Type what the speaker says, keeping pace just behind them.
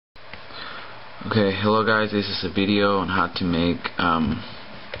Okay, hello guys, this is a video on how to make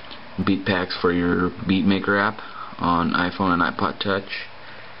beat packs for your BeatMaker app on iPhone and iPod Touch.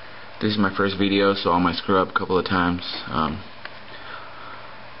 This is my first video, so I might screw up a couple of times. I'm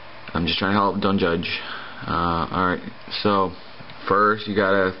just trying to help, don't judge. Alright, so first you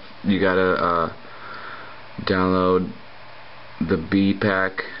gotta download the beat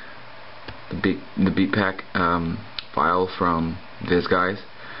pack file from this guys.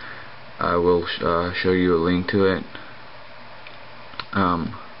 I will show you a link to it.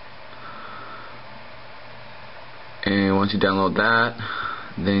 And once you download that,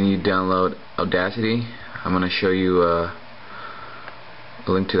 then you download Audacity. I'm going to show you a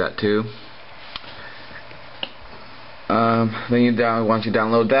link to that too. Then once you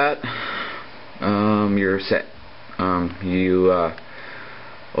download that, you're set. You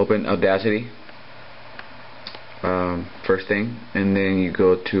open Audacity first thing, and then you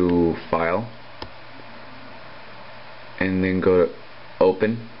go to File, and then go to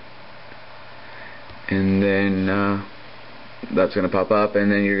Open, and then that's gonna pop up,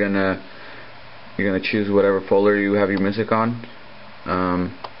 and then you're gonna choose whatever folder you have your music on.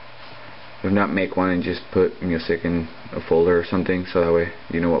 If not, make one and just put music in a folder or something, so that way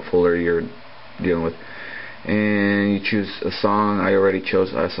you know what folder you're dealing with. And you choose a song. I already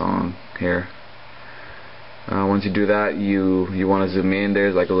chose a song here. Once you do that, you want to zoom in.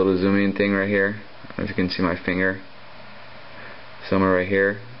 There's like a little zoom in thing right here. As you can see my finger somewhere right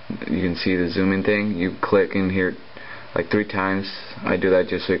here, you can see the zoom in thing. You click in here like 3 times. I do that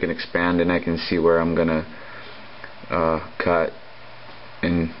just so it can expand and I can see where I'm gonna cut,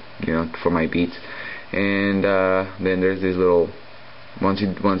 and for my beats. And then there's this little, once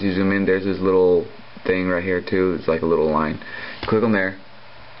you zoom in, there's this little thing right here too. It's like a little line. Click on there,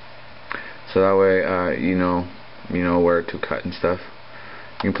 so that way you know where to cut and stuff.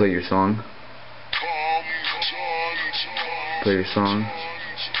 You can play your song. Play your song.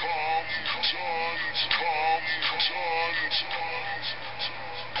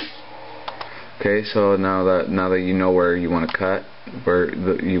 Okay, so now that you know where you want to cut, where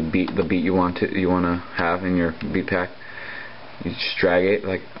the beat you want to have in your beat pack, you just drag it.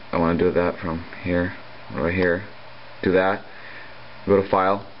 Like I want to do that from here, right here. Do that. Go to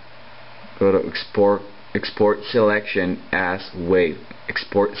File. Go to Export Selection as Wave.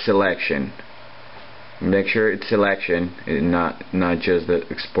 Export Selection. Make sure it's selection, and not just the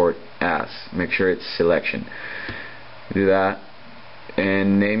export as. Make sure it's selection. Do that.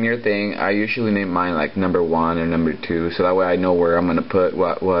 And name your thing. I usually name mine like number 1 or number 2, so that way I know where I'm gonna put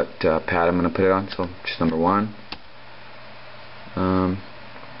what pad I'm gonna put it on. So just number 1.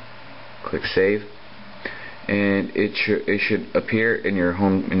 Click Save, and it should appear in your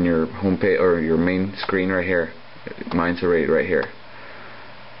home page or your main screen right here. Mine's already right here.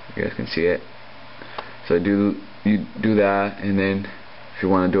 You guys can see it. So you do that, and then if you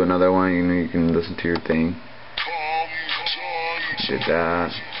want to do another one, you can listen to your thing. Did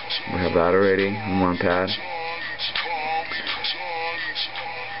that. We have that already on one pad.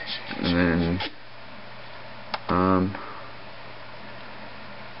 And then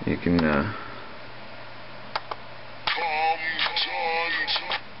you can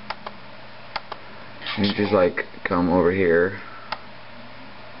you just like come over here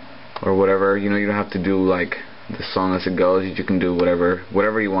or whatever. You don't have to do like the song as it goes. You can do whatever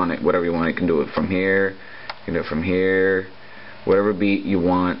you want it. Whatever you want, you can do it from here. You can do it from here. Whatever beat you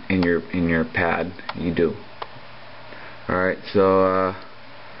want in your pad, you do. Alright, so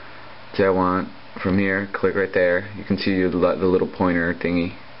say I want from here, click right there. You can see the little pointer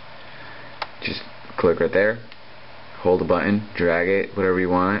thingy. Just click right there, hold the button, drag it, whatever you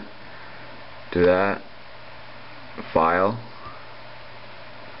want it. Do that. File,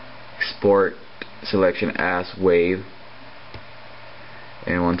 Export Selection as Wave,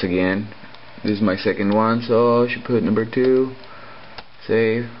 and once again, this is my second one, so I should put number 2.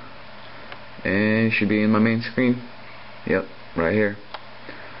 Save, and it should be in my main screen. Yep, right here.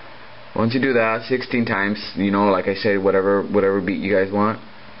 Once you do that 16 times, like I said, whatever beat you guys want,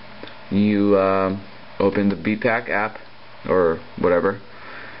 you open the beat pack app or whatever,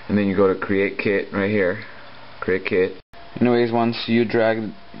 and then you go to Create Kit right here. Create Kit. Anyways, once you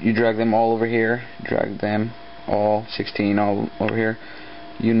drag them all over here, drag them all 16 all over here.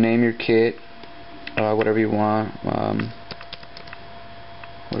 You name your kit whatever you want.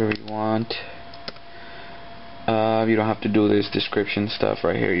 Whatever you want. You don't have to do this description stuff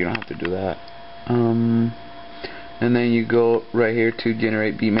right here. You don't have to do that. And then you go right here to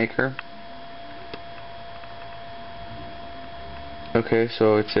generate BeatMaker. Okay,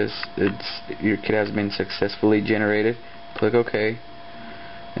 so it says your kit has been successfully generated. Click OK.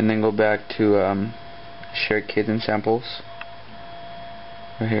 and then go back to share kids and samples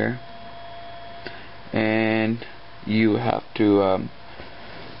right here, and you have to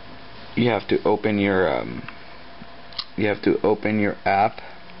open your app. You have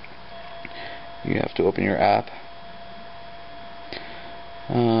to open your app,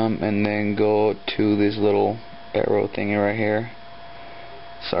 and then go to this little arrow thingy right here.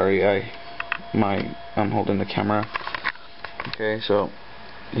 Sorry, I'm holding the camera. Okay, so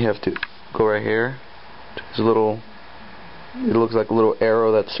you have to go right here. There's a little, it looks like a little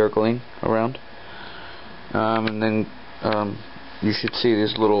arrow that's circling around, and then you should see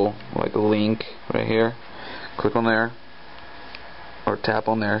this little, like, a link right here. Click on there, or tap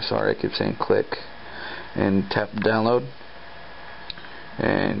on there. Sorry, I keep saying click, and tap download,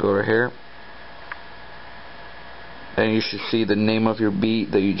 and go right here, and you should see the name of your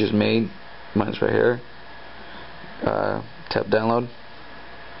beat that you just made. Mine's right here. Tap download.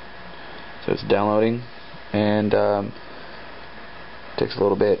 So it's downloading, and takes a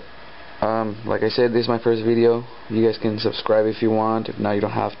little bit. Like I said, this is my first video. You guys can subscribe if you want. If not, you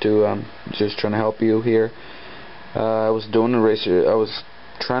don't have to. I'm just trying to help you here. I was doing a racer. I was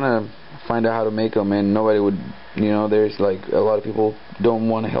trying to find out how to make them, and nobody would. There's like a lot of people don't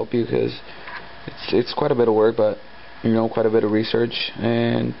want to help you because it's quite a bit of work, but quite a bit of research,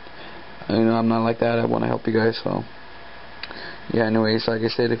 and I'm not like that. I want to help you guys. So yeah. Anyways, like I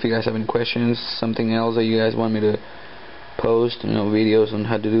said, if you guys have any questions, something else that you guys want me to post, videos on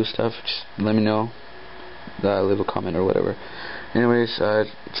how to do stuff, just let me know. Leave a comment or whatever. Anyways,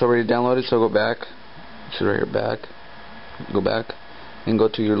 it's already downloaded, so go back. It's right here, back. Go back and go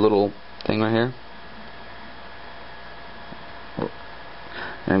to your little thing right here,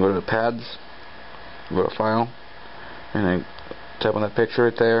 and go to the pads. Go to file, and then tap on that picture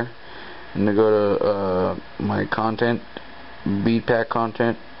right there, and then go to my content, BeatMaker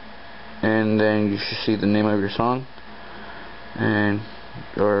content, and then you should see the name of your song, and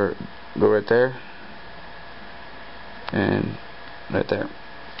go right there, and right there,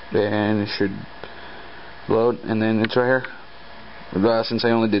 and it should load, and then it's right here. Since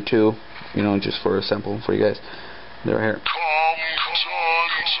I only did 2, just for a sample for you guys, they're right here.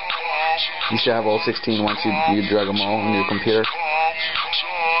 You should have all 16 once you drag them all on your computer.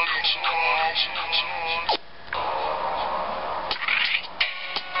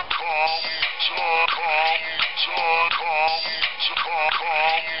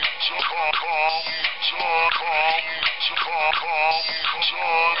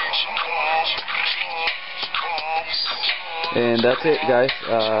 And that's it, guys.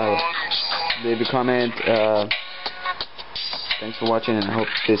 Leave a comment. Thanks for watching, and I hope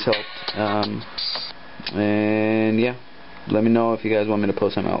this helped. And yeah, let me know if you guys want me to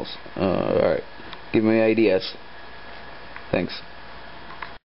post something else. Alright, give me ideas. Thanks.